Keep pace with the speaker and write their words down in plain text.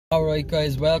Alright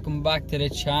guys, welcome back to the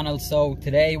channel. So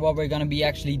today what we're going to be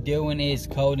actually doing is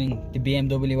coding the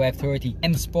BMW F30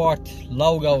 msport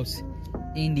logos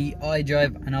in the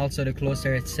iDrive and also the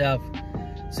cluster itself.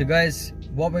 So guys,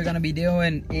 what we're going to be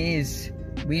doing is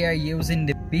we are using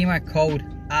the Bimmercode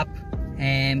app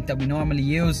that we normally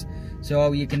use.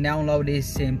 So you can download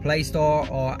this in Play Store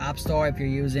or App Store if you're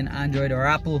using Android or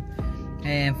Apple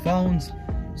phones.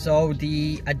 So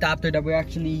the adapter that we're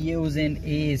actually using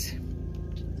is,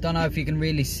 don't know if you can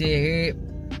really see here,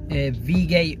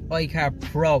 V-Gate iCar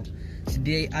Pro. So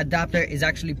the adapter is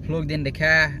actually plugged in the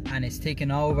car and it's taken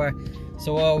over.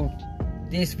 So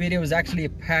this video is actually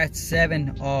a part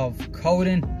 7 of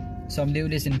coding. So I'm doing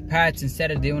this in parts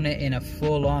instead of doing it in a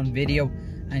full-on video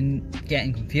and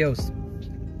getting confused.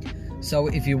 So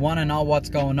if you want to know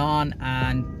what's going on,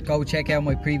 and go check out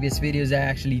my previous videos I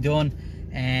actually done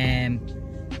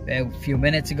about a few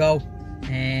minutes ago.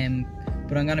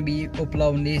 But I'm going to be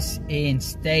uploading this in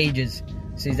stages,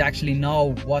 so you actually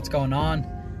know what's going on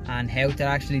and how to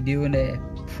actually do it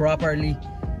properly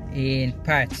in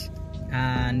parts,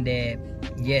 and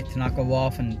yeah, to not go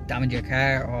off and damage your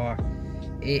car, or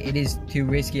it is too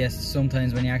risky as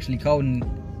sometimes when you're actually coding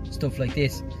stuff like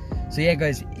this. So yeah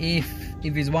guys, if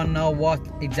you want to know what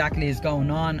exactly is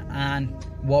going on and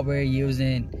what we're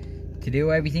using to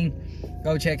do everything,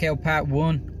 go check out part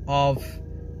 1 of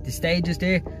the stages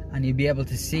there and you'll be able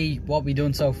to see what we've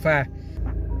done so far.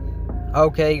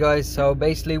 Okay guys, so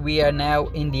basically we are now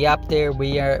in the app there.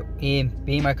 We are in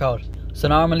Bimmercode. So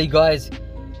normally guys,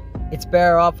 it's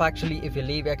better off actually if you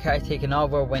leave your car taken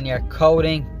over when you're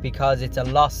coding, because it's a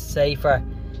lot safer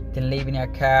than leaving your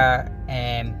car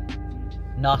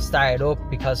not started up,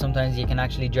 because sometimes you can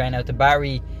actually drain out the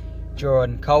battery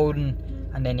during coding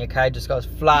and then your car just goes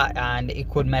flat and it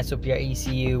could mess up your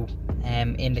ECU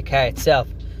in the car itself.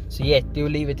 So yeah, do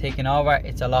leave it taken over,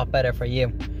 it's a lot better for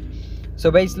you.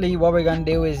 So basically what we're going to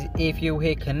do is, if you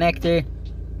hit connector,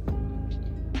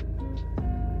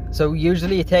 so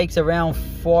usually it takes around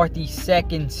 40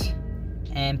 seconds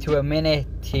to a minute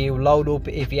to load up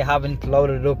if you haven't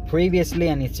loaded it up previously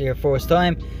and it's your first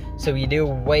time. So you do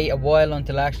wait a while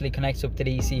until it actually connects up to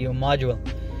the ECU module.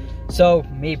 So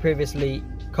me previously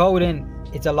coding,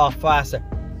 it's a lot faster.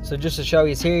 So just to show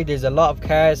you here, there's a lot of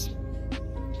cars,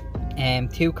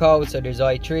 2 codes. So there's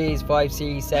i3s, 5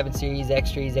 Series, 7 Series,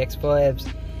 X3s,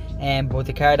 X5s, but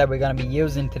the car that we're going to be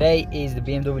using today is the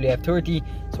BMW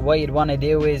F30. So what you'd want to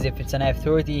do is, if it's an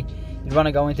F30, you'd want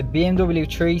to go into BMW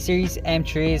 3 Series,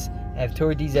 M3s,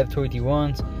 F30s,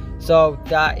 F31s. So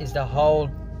that is the whole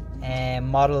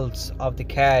models of the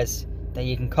cars that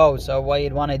you can code. So what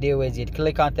you'd want to do is you'd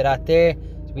click onto that there,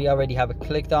 so we already have it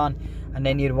clicked on, and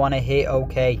then you'd want to hit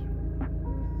OK.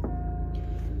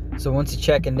 So once you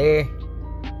check in there,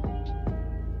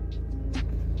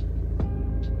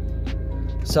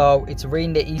 so it's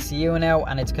reading the ECU now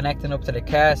and it's connecting up to the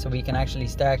car, so we can actually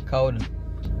start coding.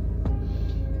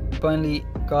 Finally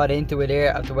got into it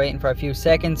there after waiting for a few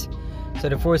seconds. So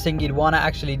the first thing you'd want to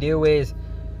actually do is,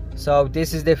 so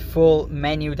this is the full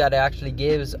menu that it actually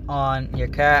gives on your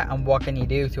car and what can you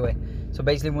do to it. So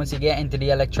basically once you get into the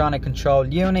electronic control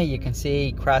unit, you can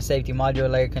see crash safety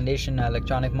module, air condition,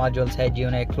 electronic modules, head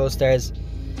unit, clusters,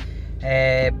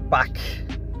 back,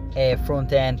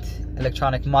 front end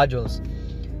electronic modules.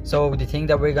 So the thing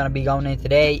that we're going to be going in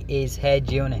today is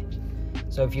head unit.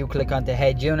 So if you click on the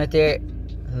head unit there,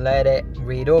 let it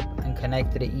read up and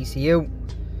connect to the ECU.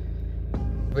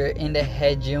 We're in the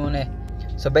head unit.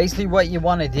 So basically what you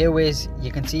want to do is,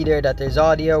 you can see there that there's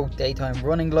audio, daytime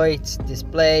running lights,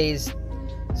 displays.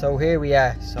 So here we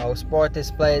are, so sport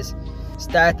displays,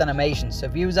 start animation. So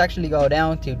if you actually go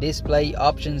down to display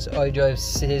options, iDrive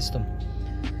system,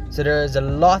 so there's a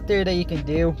lot there that you can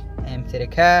do to the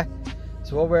car.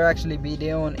 So what we're actually be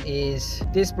doing is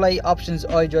display options,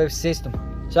 iDrive system.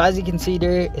 So as you can see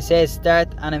there, it says start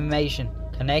animation,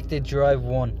 connected drive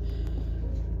 1.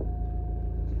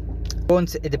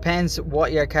 Once, it depends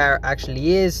what your car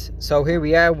actually is. So here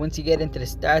we are. Once you get into the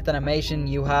start animation,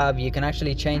 you can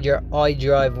actually change your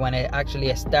iDrive when it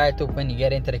actually starts up when you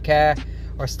get into the car,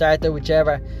 or start it,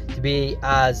 whichever, to be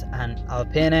as an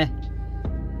Alpine,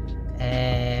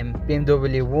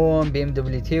 BMW 1,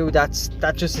 BMW 2. That's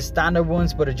just the standard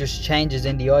ones, but it just changes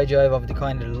in the iDrive of the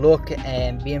kind of look.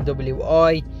 BMW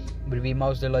i would be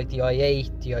mostly like the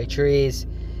i8, the i3s,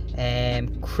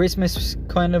 Christmas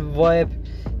kind of vibe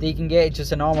that you can get.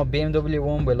 Just a normal BMW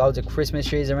one with loads of Christmas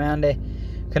trees around it.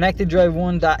 Connected drive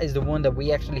 1, that is the one that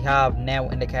we actually have now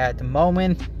in the car at the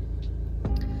moment.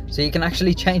 So you can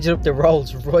actually change it up the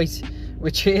Rolls Royce,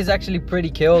 which is actually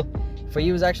pretty cool. For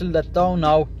you actually that don't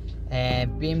know,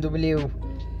 BMW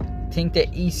think the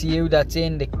ECU that's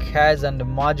in the cars and the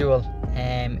module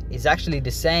is actually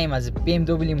the same as a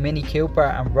BMW, Mini Cooper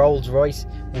and Rolls Royce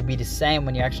will be the same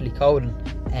when you're actually coding,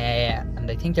 and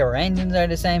I think their engines are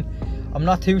the same. I'm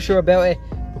not too sure about it,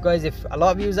 because if a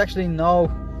lot of you actually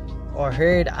know or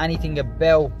heard anything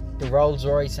about the Rolls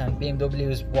Royce and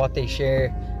BMWs, what they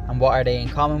share and what are they in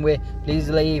common with, please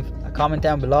leave a comment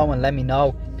down below and let me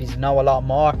know if you know a lot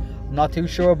more. I'm not too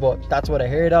sure, but that's what I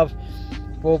heard of.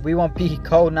 But we won't be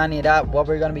coding any of that. What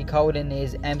we're going to be coding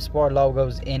is msport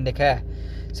logos in the car.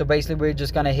 So basically we're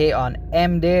just going to hit on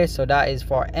M there, so that is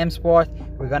for msport.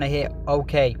 We're going to hit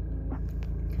OK.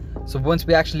 So once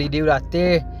we actually do that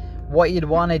there, what you'd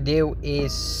want to do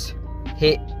is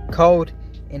hit code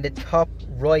in the top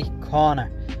right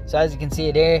corner. So as you can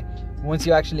see there, once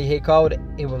you actually hit code,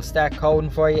 it will start coding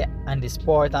for you and the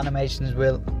sport animations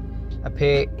will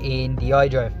appear in the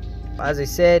iDrive. As I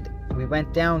said, we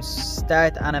went down,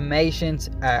 start animations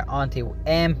are onto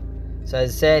M. So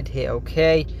as I said, hit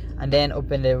OK, and then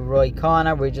up in the right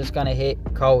corner we're just gonna hit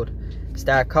code,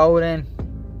 start coding.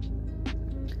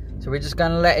 So we're just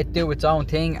gonna let it do its own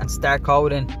thing and start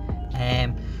coding.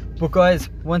 But guys,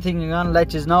 one thing I'm gonna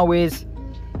let you know is,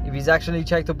 if you've actually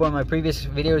checked up on my previous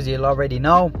videos, you'll already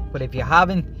know, but if you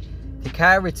haven't, the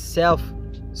car itself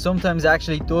sometimes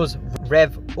actually does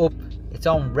rev up its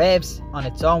own revs on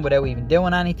its own without even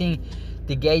doing anything.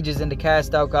 The gauges in the car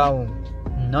start going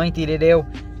 90 to do.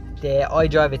 The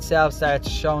iDrive itself starts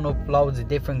showing up loads of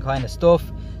different kind of stuff.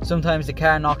 Sometimes the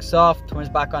car knocks off, turns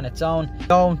back on its own.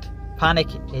 Don't panic,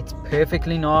 it's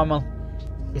perfectly normal,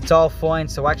 it's all fine.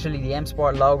 So actually the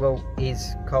msport logo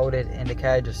is coded in the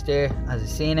car just there as I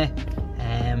seen it.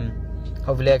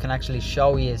 Hopefully I can actually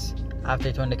show you after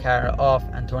I turn the car off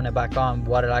and turn it back on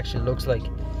what it actually looks like.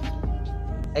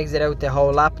 Exit out the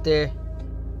whole app there,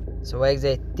 so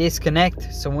exit,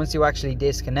 disconnect. So once you actually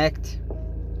disconnect,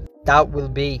 that will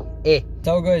be it.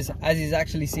 So guys, as you've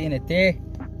actually seen it there,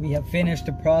 we have finished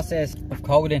the process of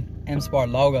coding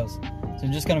msport logos. So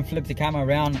I'm just going to flip the camera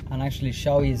around and actually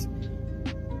show you.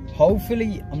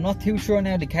 Hopefully, I'm not too sure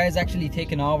now, the car is actually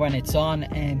taking over and it's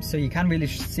on, so you can't really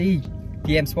see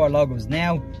the msport logos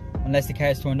now unless the car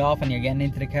is turned off and you're getting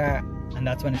into the car, and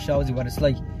that's when it shows you what it's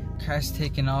like. Car's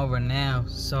taking over now,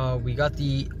 so we got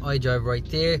the iDrive right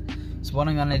there. So what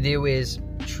I'm gonna do is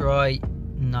try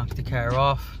knock the car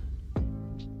off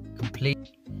complete.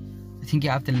 I think you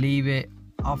have to leave it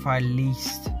off for at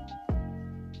least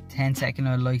 10 seconds,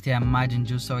 I'd like to imagine,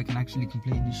 just so I can actually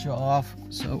completely shut off.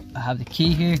 So I have the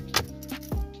key here,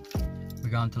 we're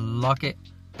going to lock it,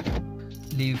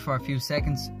 leave it for a few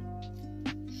seconds.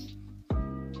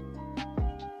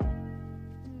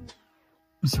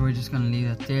 So we're just going to leave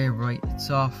that there. Right,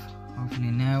 it's off. Hopefully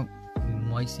now we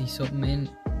might see something in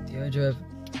the iDrive.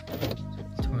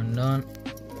 Turn it on,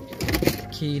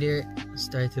 key there,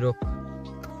 start it up.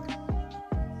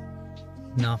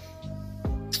 No.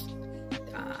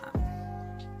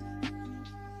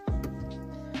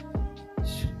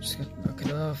 Just gonna knock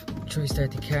it off. Try to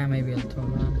start the car, maybe I'll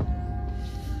turn it on.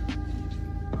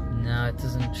 No, it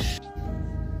doesn't.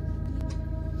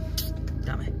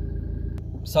 Damn it.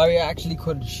 Sorry, I actually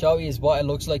couldn't show you what it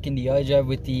looks like in the iDrive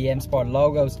with the msport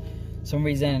logos. For some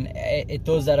reason it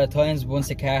does that at times once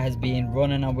the car has been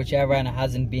running or whichever and it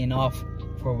hasn't been off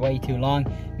for way too long.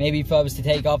 Maybe if I was to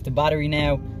take off the battery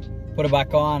now, put it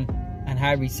back on and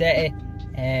hard reset it,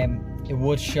 it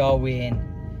would show in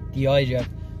the iDrive,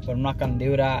 but I'm not going to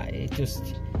do that. It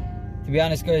just, to be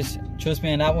honest guys, trust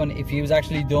me on that one, if you was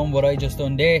actually done what I just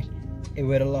done there, it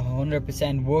will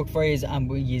 100% work for you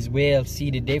and you will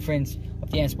see the difference of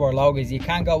the msport logos. You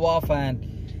can't go off and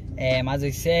as I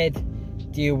said,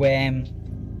 do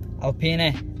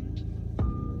Alpina,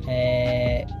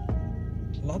 a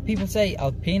lot of people say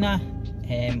Alpina,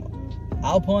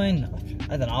 Alpine,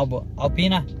 I don't know, but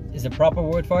Alpina is the proper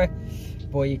word for it.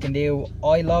 But you can do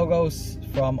I logos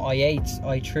from i8s,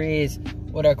 i3s,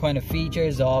 other kind of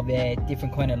features of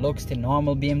different kind of looks to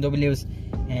normal BMWs.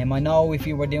 I know if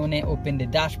you were doing it up in the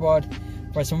dashboard,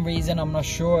 for some reason I'm not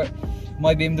sure,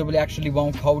 my BMW actually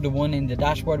won't code the one in the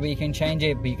dashboard where you can change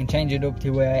it, but you can change it up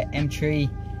to M3,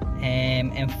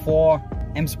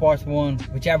 M4, msport 1,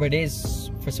 whichever it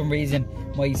is. For some reason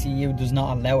my ECU does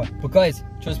not allow it, but guys,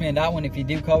 trust me on that one, if you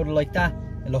do code it like that,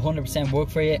 it'll 100% work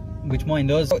for you, which mine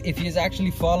does. So if you're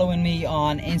actually following me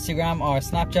on Instagram or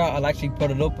Snapchat, I'll actually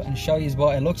put it up and show you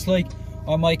what it looks like.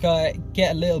 I might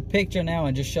get a little picture now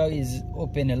and just show you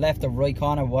up in the left or right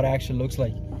corner what it actually looks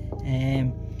like.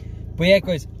 But yeah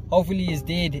guys, hopefully you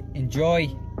did enjoy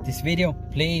this video.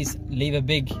 Please leave a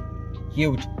big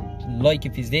huge like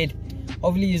if you did.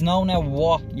 Hopefully you know now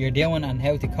what you're doing and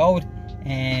how to code.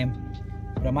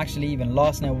 but I'm actually even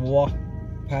lost now what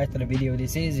part of the video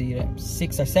this is, either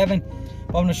 6 or 7,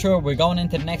 but I'm not sure. We're going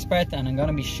into the next part and I'm going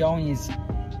to be showing you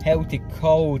how to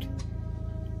code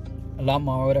a lot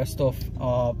more other stuff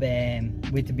of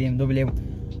with the BMW.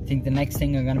 I think the next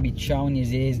thing I'm going to be showing you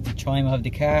is the chime of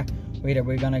the car, whether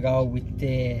we're going to go with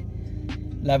the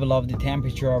level of the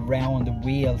temperature around the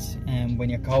wheels and when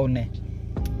you're coding it.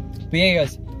 But yeah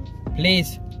guys,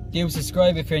 please do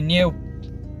subscribe if you're new.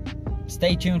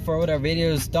 Stay tuned for other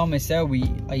videos. Don't miss out.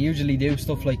 I usually do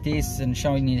stuff like this and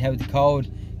showing you how to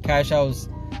code, car shows,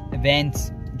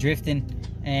 events, drifting,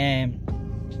 and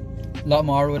a lot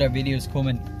more other videos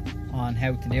coming on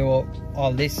how to do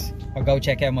all this. Or go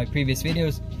check out my previous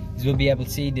videos, because you'll be able to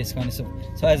see this kind of stuff.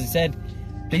 So as I said,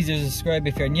 please do subscribe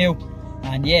if you're new,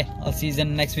 and yeah, I'll see you in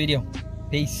the next video.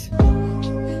 Peace.